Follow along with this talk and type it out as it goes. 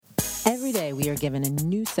Every day we are given a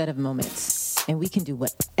new set of moments, and we can do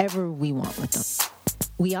whatever we want with them.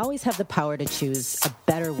 We always have the power to choose a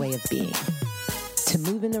better way of being, to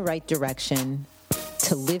move in the right direction,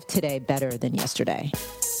 to live today better than yesterday.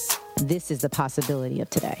 This is the possibility of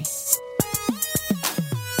today.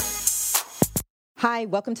 Hi,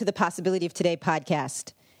 welcome to the Possibility of Today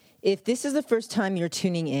podcast. If this is the first time you're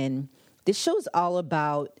tuning in, this show is all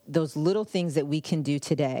about those little things that we can do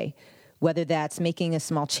today, whether that's making a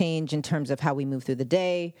small change in terms of how we move through the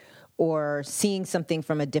day or seeing something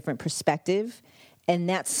from a different perspective. And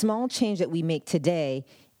that small change that we make today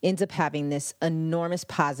ends up having this enormous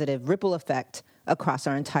positive ripple effect across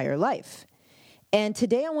our entire life. And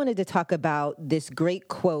today I wanted to talk about this great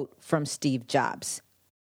quote from Steve Jobs.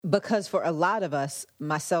 Because for a lot of us,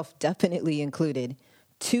 myself definitely included,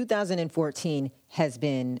 2014 has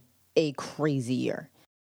been a crazy year.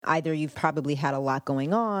 Either you've probably had a lot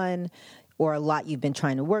going on, or a lot you've been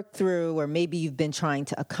trying to work through, or maybe you've been trying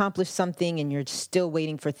to accomplish something and you're still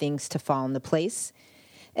waiting for things to fall into place.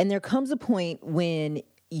 And there comes a point when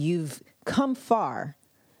you've come far,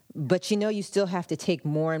 but you know you still have to take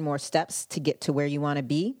more and more steps to get to where you want to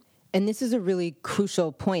be. And this is a really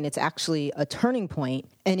crucial point. It's actually a turning point.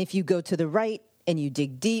 And if you go to the right and you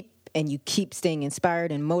dig deep and you keep staying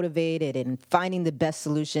inspired and motivated and finding the best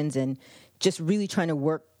solutions and just really trying to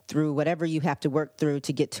work through whatever you have to work through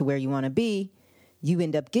to get to where you want to be, you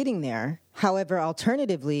end up getting there. However,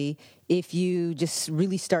 alternatively, if you just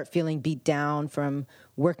really start feeling beat down from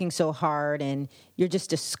working so hard and you're just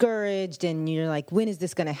discouraged and you're like, when is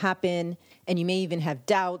this going to happen? And you may even have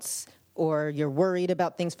doubts or you're worried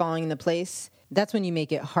about things falling into place, that's when you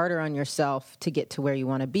make it harder on yourself to get to where you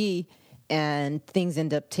want to be, and things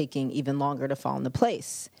end up taking even longer to fall into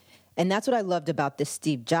place. And that's what I loved about this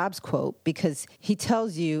Steve Jobs quote, because he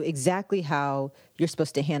tells you exactly how you're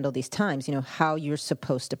supposed to handle these times, how you're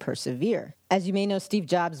supposed to persevere. As you may know, Steve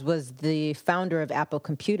Jobs was the founder of Apple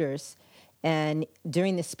Computers. And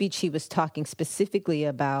during the speech, he was talking specifically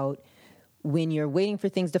about when you're waiting for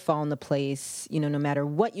things to fall into place, no matter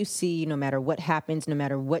what you see, no matter what happens, no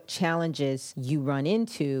matter what challenges you run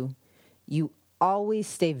into, you always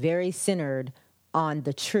stay very centered on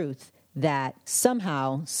the truth that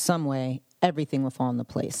somehow, some way, everything will fall into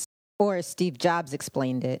place. Or as Steve Jobs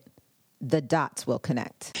explained it, the dots will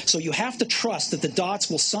connect. So you have to trust that the dots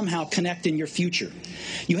will somehow connect in your future.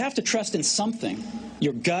 You have to trust in something,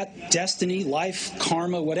 your gut, destiny, life,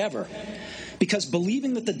 karma, whatever. Because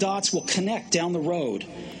believing that the dots will connect down the road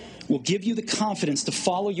will give you the confidence to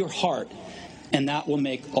follow your heart, and that will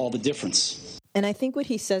make all the difference. And I think what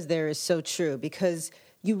he says there is so true, because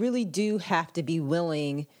you really do have to be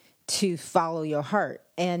willing to follow your heart.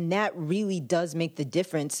 And that really does make the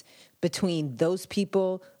difference between those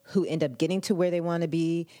people who end up getting to where they want to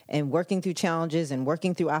be and working through challenges and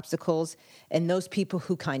working through obstacles, and those people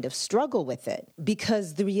who kind of struggle with it.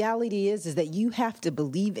 Because the reality is that you have to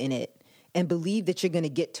believe in it and believe that you're going to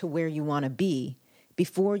get to where you want to be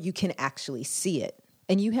before you can actually see it.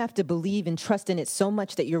 And you have to believe and trust in it so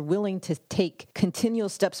much that you're willing to take continual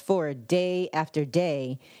steps forward day after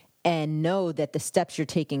day and know that the steps you're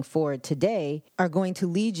taking forward today are going to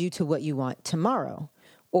lead you to what you want tomorrow.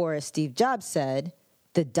 Or as Steve Jobs said,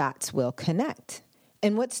 the dots will connect.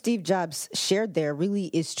 And what Steve Jobs shared there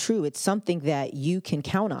really is true. It's something that you can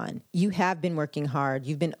count on. You have been working hard.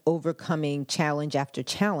 You've been overcoming challenge after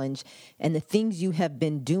challenge, and the things you have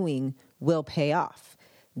been doing will pay off.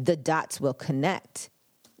 The dots will connect.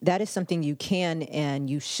 That is something you can and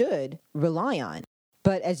you should rely on.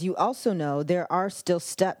 But as you also know, there are still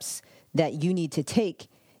steps that you need to take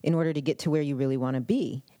in order to get to where you really want to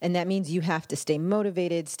be. And that means you have to stay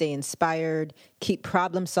motivated, stay inspired, keep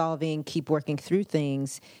problem solving, keep working through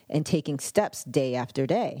things, and taking steps day after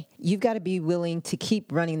day. You've got to be willing to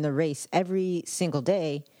keep running the race every single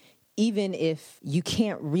day, even if you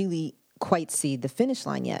can't really quite see the finish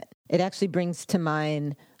line yet. It actually brings to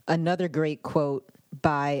mind another great quote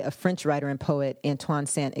by a French writer and poet, Antoine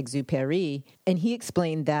Saint-Exupéry, and he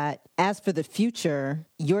explained that as for the future,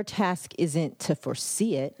 your task isn't to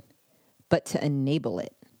foresee it, but to enable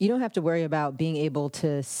it. You don't have to worry about being able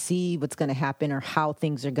to see what's going to happen or how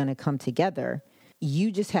things are going to come together. You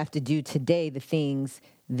just have to do today the things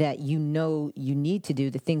that you know you need to do,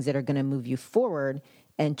 the things that are going to move you forward,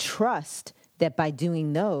 and trust that by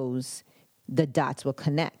doing those, the dots will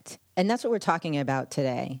connect. And that's what we're talking about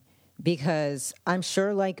today. Because I'm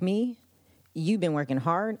sure, like me, you've been working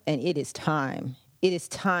hard, and it is time. It is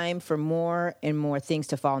time for more and more things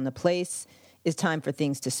to fall into place. It's time for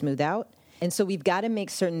things to smooth out. And so we've got to make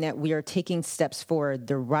certain that we are taking steps forward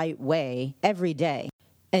the right way every day.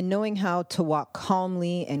 And knowing how to walk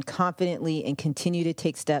calmly and confidently and continue to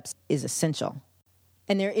take steps is essential.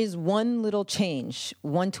 And there is one little change,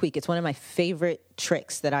 one tweak. It's one of my favorite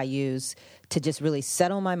tricks that I use to just really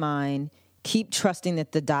settle my mind, keep trusting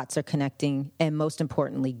that the dots are connecting, and most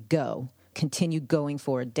importantly, continue going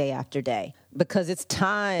forward day after day. Because it's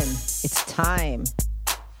time. It's time.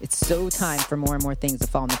 It's so time for more and more things to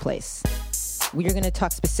fall into place. We are going to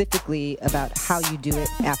talk specifically about how you do it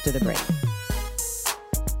after the break.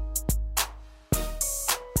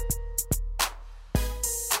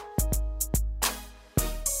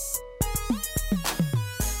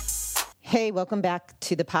 Hey, welcome back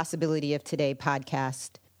to the Possibility of Today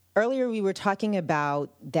podcast. Earlier, we were talking about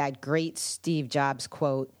that great Steve Jobs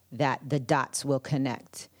quote that the dots will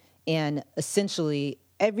connect. And essentially,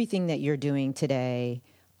 everything that you're doing today,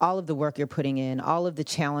 all of the work you're putting in, all of the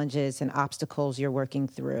challenges and obstacles you're working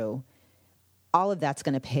through, all of that's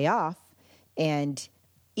going to pay off. And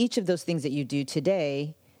each of those things that you do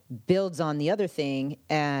today builds on the other thing.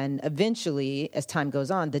 And eventually, as time goes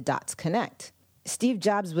on, the dots connect. Steve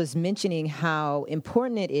Jobs was mentioning how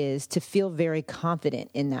important it is to feel very confident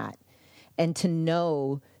in that and to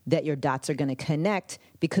know that your dots are going to connect,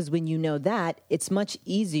 because when you know that, it's much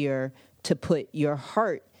easier to put your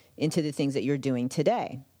heart into the things that you're doing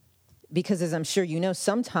today. Because as I'm sure you know,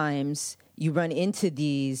 sometimes you run into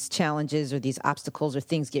these challenges or these obstacles or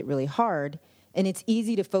things get really hard, and it's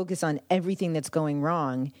easy to focus on everything that's going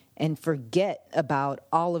wrong and forget about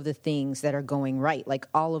all of the things that are going right, like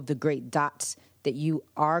all of the great dots that you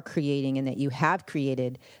are creating and that you have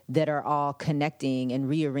created that are all connecting and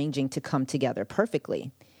rearranging to come together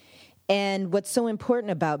perfectly. And what's so important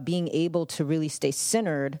about being able to really stay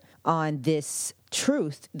centered on this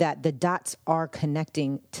truth that the dots are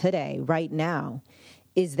connecting today, right now,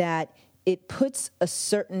 is that it puts a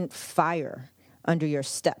certain fire under your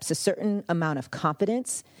steps, a certain amount of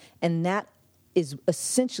confidence, and that is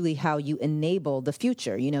essentially how you enable the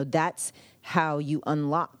future. You know, that's how you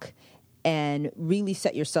unlock and really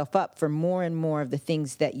set yourself up for more and more of the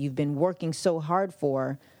things that you've been working so hard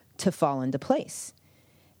for to fall into place.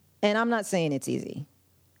 And I'm not saying it's easy.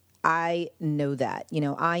 I know that. You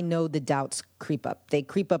know, I know the doubts creep up. They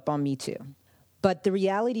creep up on me too. But the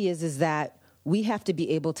reality is that we have to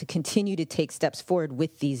be able to continue to take steps forward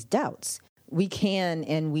with these doubts. We can,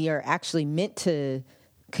 and we are actually meant to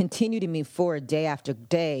continue to move forward day after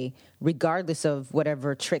day, regardless of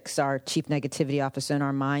whatever tricks our chief negativity officer in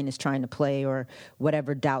our mind is trying to play or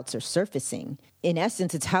whatever doubts are surfacing. In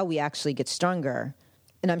essence, it's how we actually get stronger.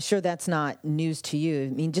 And I'm sure that's not news to you.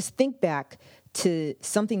 I mean, just think back to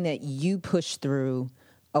something that you pushed through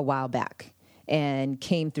a while back and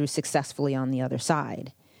came through successfully on the other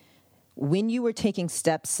side. When you were taking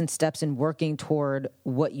steps and working toward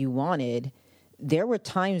what you wanted, there were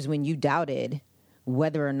times when you doubted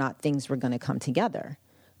whether or not things were going to come together.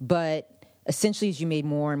 But essentially, as you made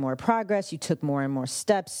more and more progress, you took more and more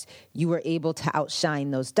steps, you were able to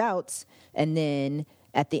outshine those doubts. And then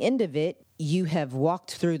at the end of it, you have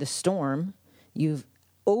walked through the storm, you've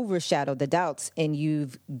overshadowed the doubts, and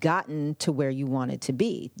you've gotten to where you wanted to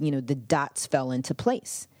be. You know, the dots fell into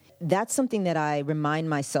place. That's something that I remind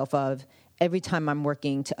myself of every time I'm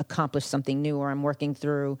working to accomplish something new, or I'm working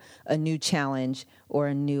through a new challenge or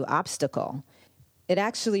a new obstacle. It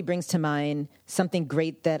actually brings to mind something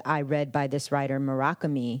great that I read by this writer,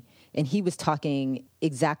 Murakami, and he was talking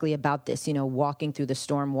exactly about this, you know, walking through the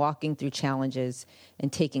storm, walking through challenges,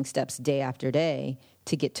 and taking steps day after day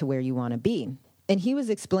to get to where you want to be. And he was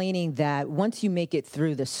explaining that once you make it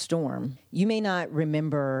through the storm, you may not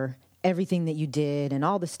remember everything that you did and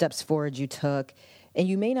all the steps forward you took, and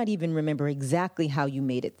you may not even remember exactly how you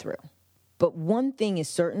made it through. But one thing is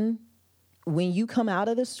certain, when you come out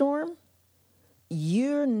of the storm,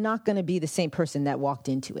 you're not going to be the same person that walked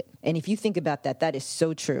into it. And if you think about that, that is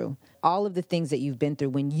so true. All of the things that you've been through,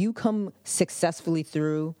 when you come successfully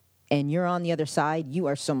through and you're on the other side, you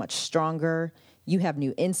are so much stronger. You have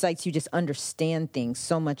new insights. You just understand things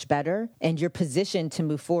so much better. And you're positioned to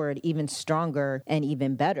move forward even stronger and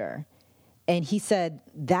even better. And he said,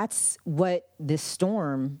 that's what this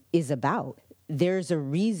storm is about. There's a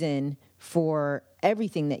reason for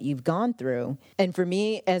everything that you've gone through. And for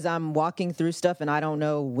me, as I'm walking through stuff and I don't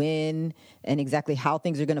know when and exactly how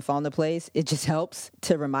things are going to fall into place, it just helps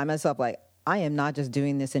to remind myself, like, I am not just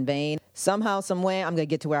doing this in vain. Somehow, some way, I'm going to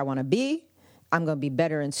get to where I want to be. I'm going to be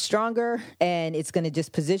better and stronger, and it's going to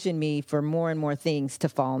just position me for more and more things to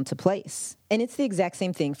fall into place. And it's the exact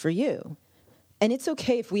same thing for you. And it's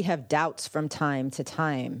okay if we have doubts from time to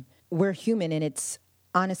time. We're human, and it's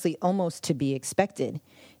honestly almost to be expected.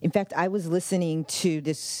 In fact, I was listening to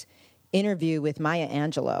this interview with Maya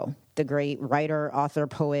Angelou, the great writer, author,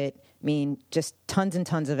 poet. I mean, just tons and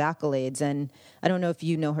tons of accolades. And I don't know if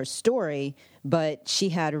you know her story, but she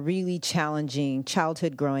had a really challenging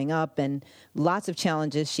childhood growing up and lots of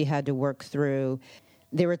challenges she had to work through.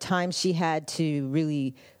 There were times she had to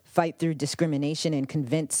really fight through discrimination and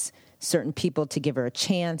convince certain people to give her a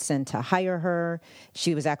chance and to hire her.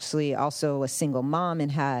 She was actually also a single mom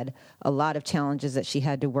and had a lot of challenges that she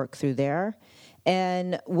had to work through there.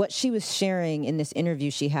 And what she was sharing in this interview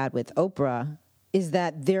she had with Oprah is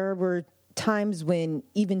that there were times when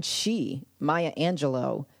even she, Maya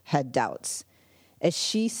Angelou, had doubts. As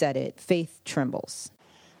she said it, faith trembles.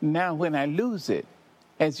 Now when I lose it,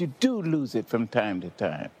 as you do lose it from time to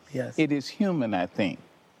time, yes, it is human, I think.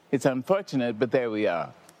 It's unfortunate, but there we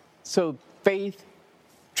are. So faith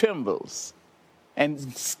trembles and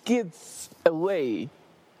skids away.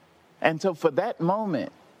 And so for that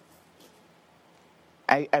moment,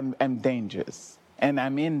 I'm dangerous, and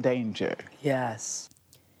I'm in danger. Yes.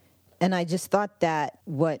 And I just thought that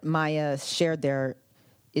what Maya shared there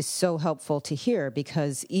is so helpful to hear,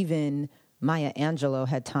 because even Maya Angelou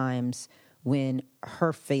had times when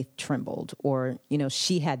her faith trembled, or,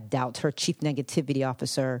 she had doubts. Her chief negativity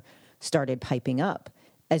officer started piping up.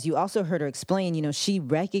 As you also heard her explain, she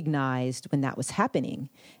recognized when that was happening,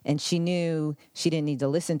 and she knew she didn't need to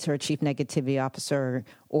listen to her chief negativity officer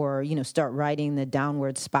or, start writing the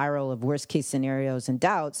downward spiral of worst case scenarios and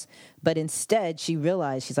doubts. But instead, she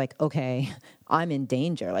realized, she's like, okay, I'm in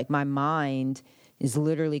danger. Like, my mind is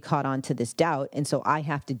literally caught on to this doubt, and so I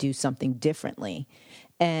have to do something differently.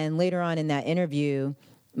 And later on in that interview,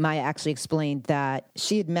 Maya actually explained that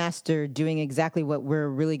she had mastered doing exactly what we're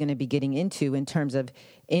really going to be getting into in terms of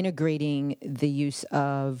integrating the use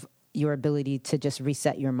of your ability to just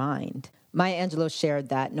reset your mind. Maya Angelou shared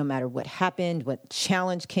that no matter what happened, what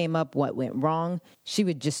challenge came up, what went wrong, she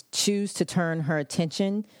would just choose to turn her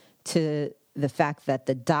attention to the fact that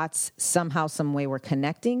the dots somehow, some way were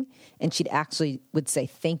connecting, and she'd actually would say,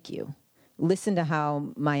 thank you. Listen to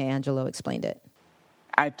how Maya Angelou explained it.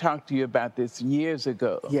 I talked to you about this years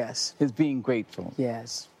ago. Yes. Is being grateful.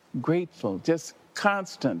 Yes. Grateful, just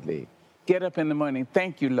constantly. Get up in the morning.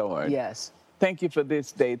 Thank you, Lord. Yes. Thank you for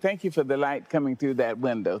this day. Thank you for the light coming through that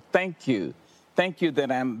window. Thank you. Thank you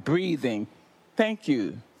that I'm breathing. Thank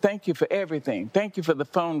you. Thank you for everything. Thank you for the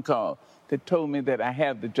phone call that told me that I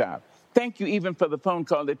have the job. Thank you even for the phone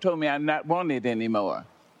call that told me I'm not wanted anymore.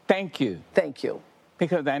 Thank you. Thank you.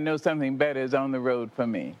 Because I know something better is on the road for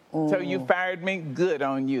me. So you fired me, good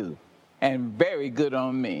on you, and very good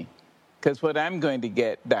on me. Because what I'm going to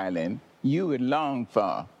get, darling, you would long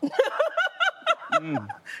for.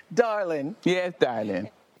 Darling. Yes, darling.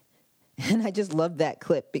 And I just love that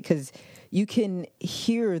clip because you can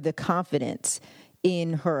hear the confidence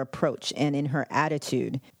in her approach and in her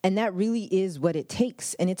attitude. And that really is what it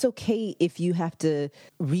takes. And it's okay if you have to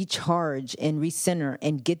recharge and recenter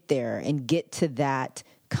and get there and get to that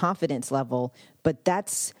confidence level. But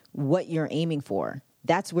that's what you're aiming for.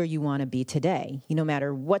 That's where you want to be today. No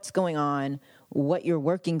matter what's going on, what you're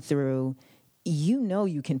working through,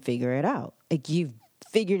 you can figure it out. Like, you've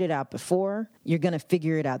figured it out before. You're going to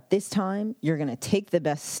figure it out this time. You're going to take the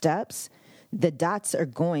best steps. The dots are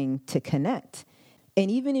going to connect. And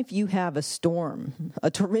even if you have a storm, a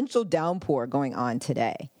torrential downpour going on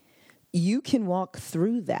today, you can walk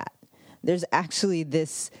through that. There's actually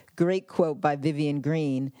this great quote by Vivian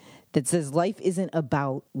Green that says, life isn't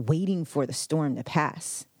about waiting for the storm to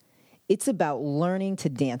pass. It's about learning to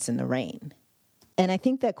dance in the rain. And I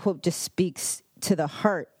think that quote just speaks to the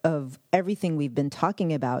heart of everything we've been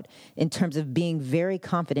talking about in terms of being very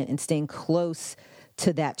confident and staying close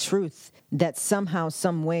to that truth that somehow,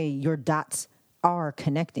 some way, your dots are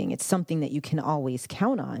connecting. It's something that you can always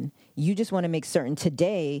count on. You just want to make certain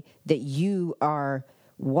today that you are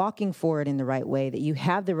walking forward in the right way, that you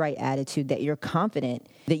have the right attitude, that you're confident,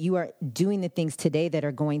 that you are doing the things today that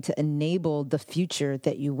are going to enable the future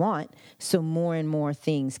that you want, so more and more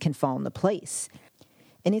things can fall into place.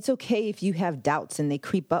 And it's okay if you have doubts and they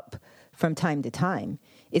creep up from time to time.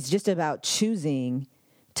 It's just about choosing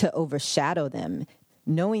to overshadow them,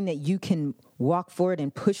 knowing that you can walk forward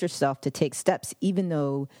and push yourself to take steps, even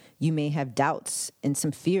though you may have doubts and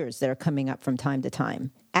some fears that are coming up from time to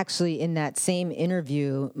time. Actually, in that same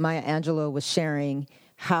interview, Maya Angelou was sharing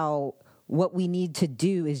how what we need to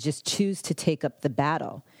do is just choose to take up the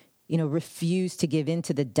battle, refuse to give in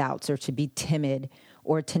to the doubts or to be timid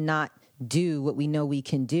or to not do what we know we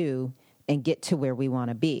can do and get to where we want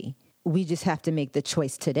to be. We just have to make the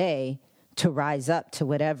choice today to rise up to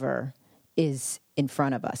whatever is in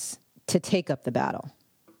front of us, to take up the battle.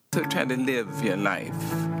 So try to live your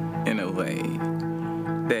life in a way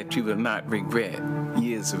that you will not regret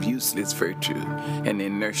years of useless virtue and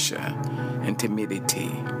inertia and timidity.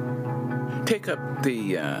 Take up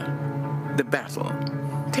the battle.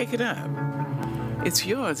 Take it up. It's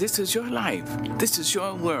yours. This is your life. This is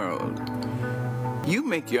your world. You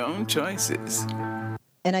make your own choices.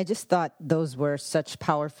 And I just thought those were such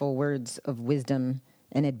powerful words of wisdom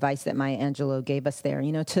and advice that Maya Angelou gave us there,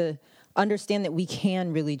 to understand that we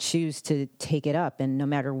can really choose to take it up. And no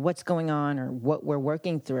matter what's going on or what we're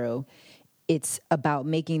working through, it's about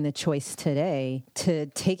making the choice today to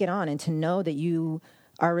take it on and to know that you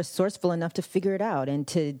are resourceful enough to figure it out and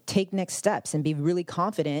to take next steps and be really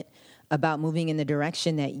confident about moving in the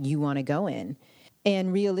direction that you want to go in.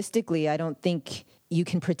 And realistically, I don't think you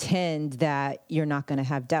can pretend that you're not going to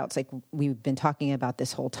have doubts. Like we've been talking about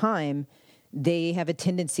this whole time, they have a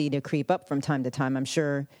tendency to creep up from time to time. I'm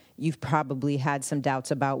sure you've probably had some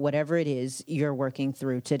doubts about whatever it is you're working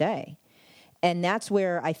through today. And that's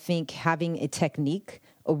where I think having a technique,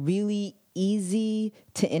 a really easy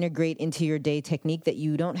to integrate into your day technique that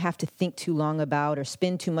you don't have to think too long about or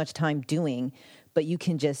spend too much time doing, but you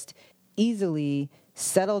can just easily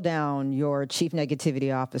settle down your chief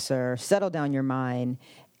negativity officer, settle down your mind,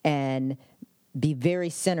 and be very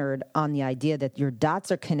centered on the idea that your dots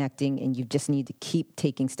are connecting and you just need to keep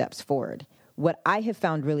taking steps forward. What I have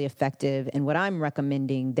found really effective and what I'm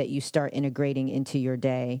recommending that you start integrating into your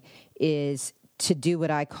day is to do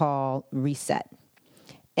what I call reset.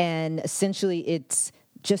 And essentially it's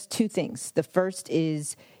just two things. The first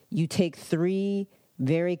is you take 3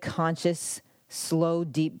 very conscious, slow,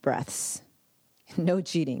 deep breaths. No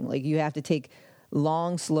cheating. Like you have to take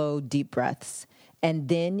long, slow, deep breaths. And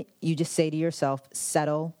then you just say to yourself,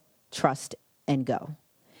 settle, trust, and go.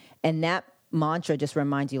 And that mantra just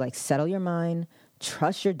reminds you, like, settle your mind,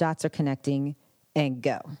 trust your dots are connecting, and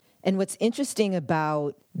go. And what's interesting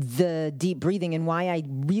about the deep breathing and why I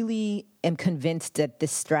really am convinced that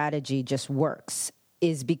this strategy just works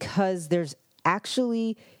is because there's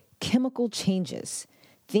actually chemical changes.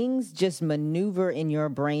 Things just maneuver in your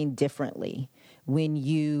brain differently when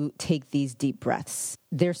you take these deep breaths.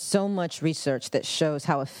 There's so much research that shows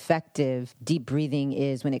how effective deep breathing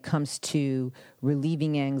is when it comes to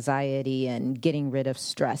relieving anxiety and getting rid of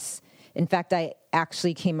stress. In fact, I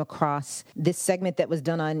actually came across this segment that was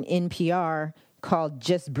done on NPR called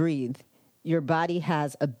Just Breathe. Your body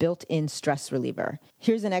has a built-in stress reliever.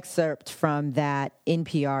 Here's an excerpt from that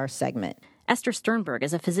NPR segment. Esther Sternberg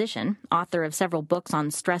is a physician, author of several books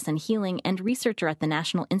on stress and healing, and researcher at the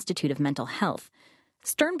National Institute of Mental Health.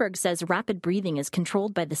 Sternberg says rapid breathing is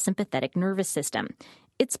controlled by the sympathetic nervous system.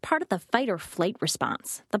 It's part of the fight-or-flight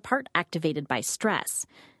response, the part activated by stress.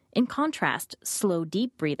 In contrast, slow,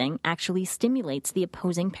 deep breathing actually stimulates the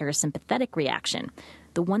opposing parasympathetic reaction,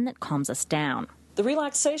 the one that calms us down. The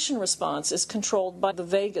relaxation response is controlled by the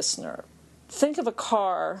vagus nerve. Think of a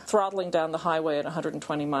car throttling down the highway at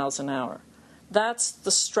 120 miles an hour. That's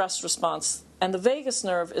the stress response, and the vagus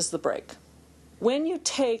nerve is the brake. When you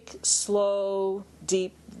take slow,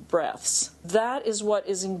 deep breaths, that is what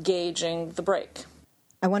is engaging the brake.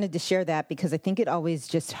 I wanted to share that because I think it always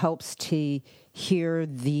just helps to hear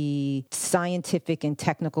the scientific and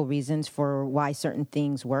technical reasons for why certain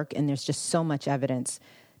things work, and there's just so much evidence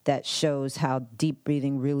that shows how deep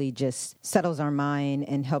breathing really just settles our mind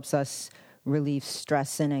and helps us relieve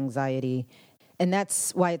stress and anxiety. And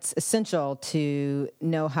that's why it's essential to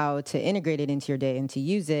know how to integrate it into your day and to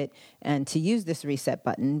use it and to use this reset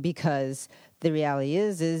button, because the reality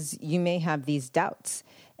is you may have these doubts.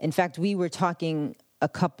 In fact, we were talking a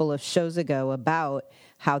couple of shows ago about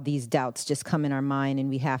how these doubts just come in our mind, and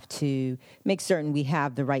we have to make certain we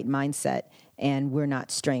have the right mindset and we're not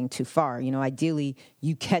straying too far. Ideally,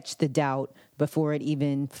 you catch the doubt before it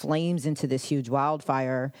even flames into this huge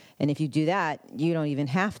wildfire. And if you do that, you don't even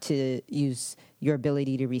have to use your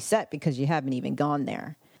ability to reset because you haven't even gone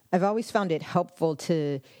there. I've always found it helpful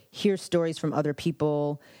to hear stories from other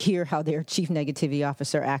people, hear how their chief negativity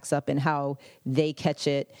officer acts up and how they catch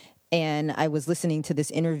it. And I was listening to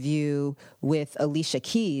this interview with Alicia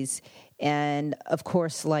Keys. And of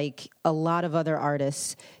course, like a lot of other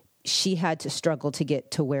artists, she had to struggle to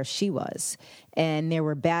get to where she was. And there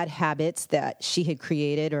were bad habits that she had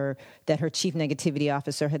created or that her chief negativity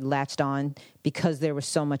officer had latched on because there was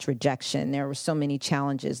so much rejection. There were so many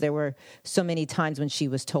challenges. There were so many times when she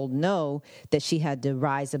was told no that she had to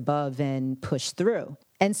rise above and push through.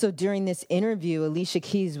 And so during this interview, Alicia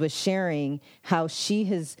Keys was sharing how she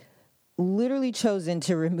has literally chosen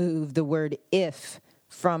to remove the word if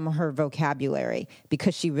from her vocabulary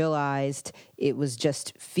because she realized it was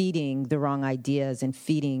just feeding the wrong ideas and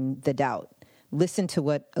feeding the doubt. Listen to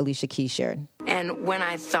what Alicia Keys shared. And And when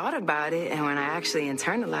I thought about it and when I actually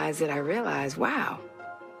internalized it, I realized, wow,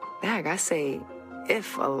 dang, I say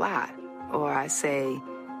if a lot, or I say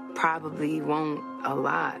probably won't a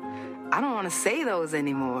lot. I don't want to say those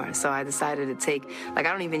anymore. So I decided to take, I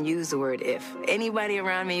don't even use the word if. Anybody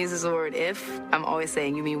around me uses the word if, I'm always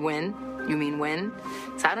saying, you mean when? You mean when?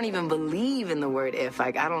 So I don't even believe in the word if.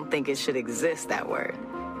 I don't think it should exist, that word.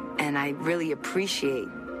 And I really appreciate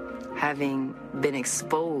having been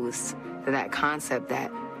exposed to that concept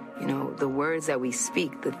that, the words that we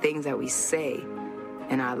speak, the things that we say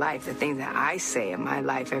in our life, the things that I say in my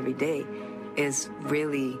life every day is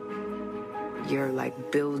really, you're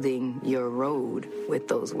building your road with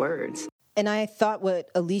those words. And I thought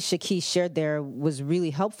what Alicia Keys shared there was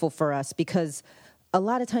really helpful for us, because a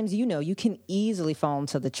lot of times, you can easily fall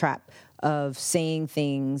into the trap of saying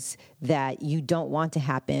things that you don't want to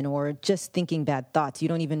happen, or just thinking bad thoughts. You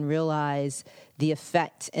don't even realize the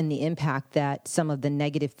effect and the impact that some of the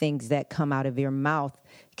negative things that come out of your mouth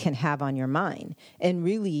can have on your mind. And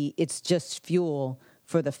really, it's just fuel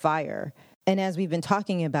for the fire. And as we've been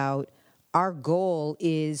talking about, our goal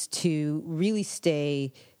is to really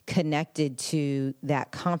stay connected to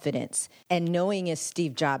that confidence. And knowing, as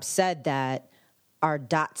Steve Jobs said, that our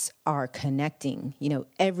dots are connecting.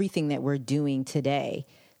 Everything that we're doing today,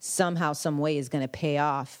 somehow, some way is going to pay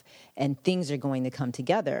off and things are going to come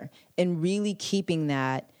together. And really keeping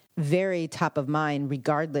that very top of mind,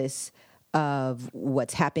 regardless of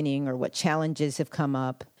what's happening or what challenges have come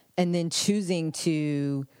up, and then choosing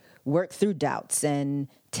to work through doubts and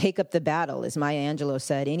take up the battle, as Maya Angelou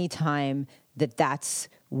said, anytime that's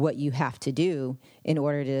what you have to do in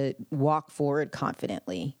order to walk forward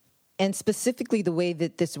confidently. And specifically, the way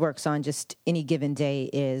that this works on just any given day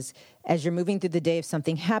is, as you're moving through the day, if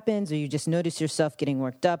something happens or you just notice yourself getting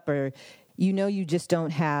worked up, or you just don't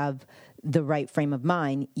have the right frame of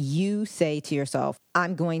mind, you say to yourself,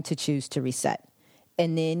 I'm going to choose to reset.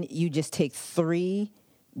 And then you just take 3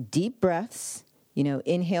 deep breaths,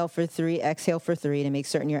 inhale for 3, exhale for 3, to make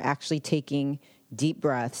certain you're actually taking deep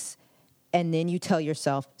breaths. And then you tell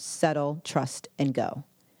yourself, settle, trust, and go.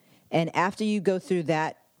 And after you go through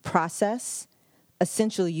that process,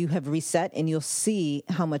 essentially you have reset, and you'll see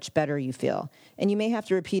how much better you feel. And you may have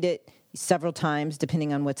to repeat it several times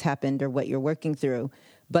depending on what's happened or what you're working through.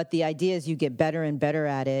 But the idea is you get better and better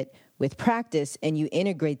at it with practice, and you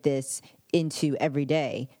integrate this into every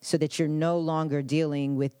day so that you're no longer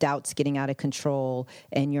dealing with doubts getting out of control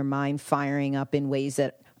and your mind firing up in ways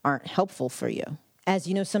that aren't helpful for you. As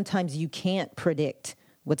you know, sometimes you can't predict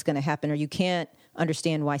what's going to happen, or you can't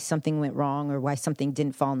understand why something went wrong or why something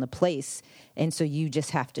didn't fall into place. And so you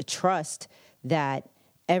just have to trust that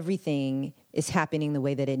everything is happening the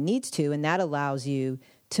way that it needs to, and that allows you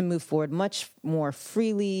to move forward much more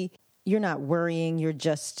freely. You're not worrying, you're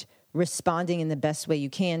just responding in the best way you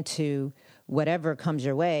can to whatever comes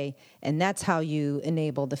your way, and that's how you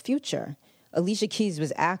enable the future. Alicia Keys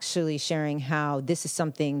was actually sharing how this is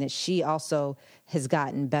something that she also has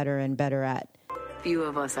gotten better and better at. Few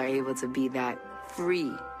of us are able to be that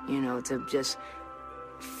free, to just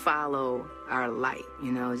follow our light,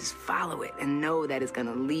 just follow it and know that it's going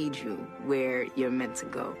to lead you where you're meant to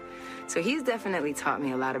go. So he's definitely taught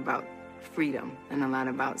me a lot about freedom and a lot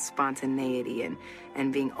about spontaneity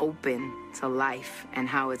and being open to life and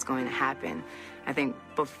how it's going to happen. I think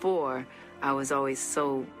before, I was always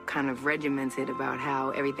so kind of regimented about how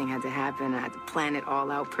everything had to happen. I had to plan it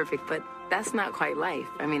all out perfect, but that's not quite life.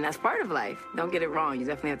 I mean, that's part of life. Don't get it wrong. You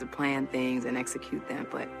definitely have to plan things and execute them,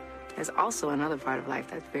 but there's also another part of life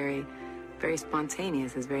that's very, very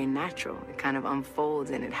spontaneous. It's very natural. It kind of unfolds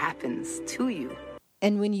and it happens to you.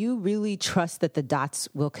 And when you really trust that the dots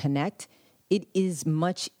will connect, it is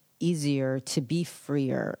much easier to be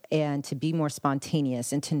freer and to be more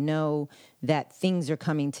spontaneous and to know that things are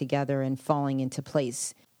coming together and falling into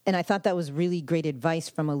place. And I thought that was really great advice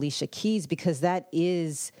from Alicia Keys, because that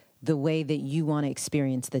is the way that you want to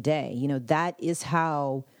experience the day. That is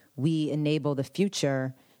how we enable the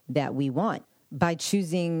future that we want, by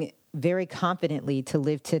choosing very confidently to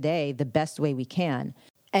live today the best way we can.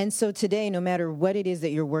 And so today, no matter what it is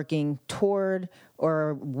that you're working toward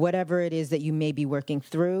or whatever it is that you may be working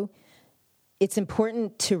through, it's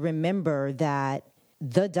important to remember that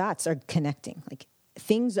the dots are connecting.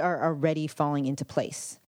 Things are already falling into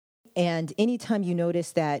place. And anytime you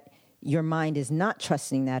notice that your mind is not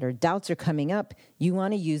trusting that or doubts are coming up, you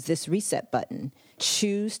want to use this reset button.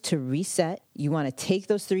 Choose to reset. You want to take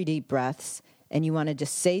those 3 deep breaths, and you want to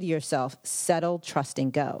just say to yourself, settle, trust,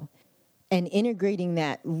 and go. And integrating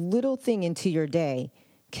that little thing into your day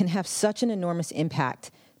can have such an enormous impact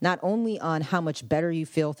not only on how much better you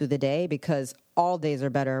feel through the day, because all days are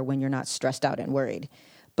better when you're not stressed out and worried,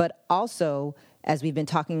 but also, as we've been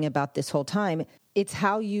talking about this whole time, it's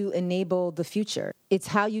how you enable the future. It's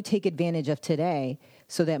how you take advantage of today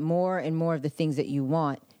so that more and more of the things that you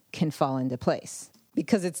want can fall into place.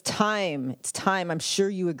 Because it's time. It's time. I'm sure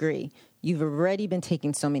you agree. You've already been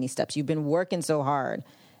taking so many steps. You've been working so hard.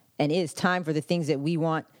 And it is time for the things that we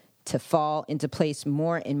want to fall into place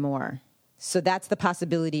more and more. So that's the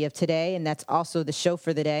possibility of today, and that's also the show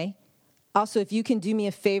for the day. Also, if you can do me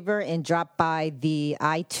a favor and drop by the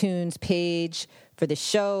iTunes page for the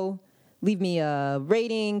show, leave me a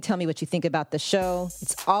rating, tell me what you think about the show.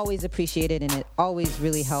 It's always appreciated, and it always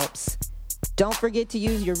really helps. Don't forget to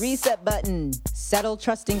use your reset button. Settle,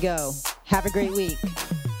 trust, and go. Have a great week.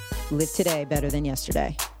 Live today better than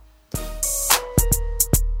yesterday.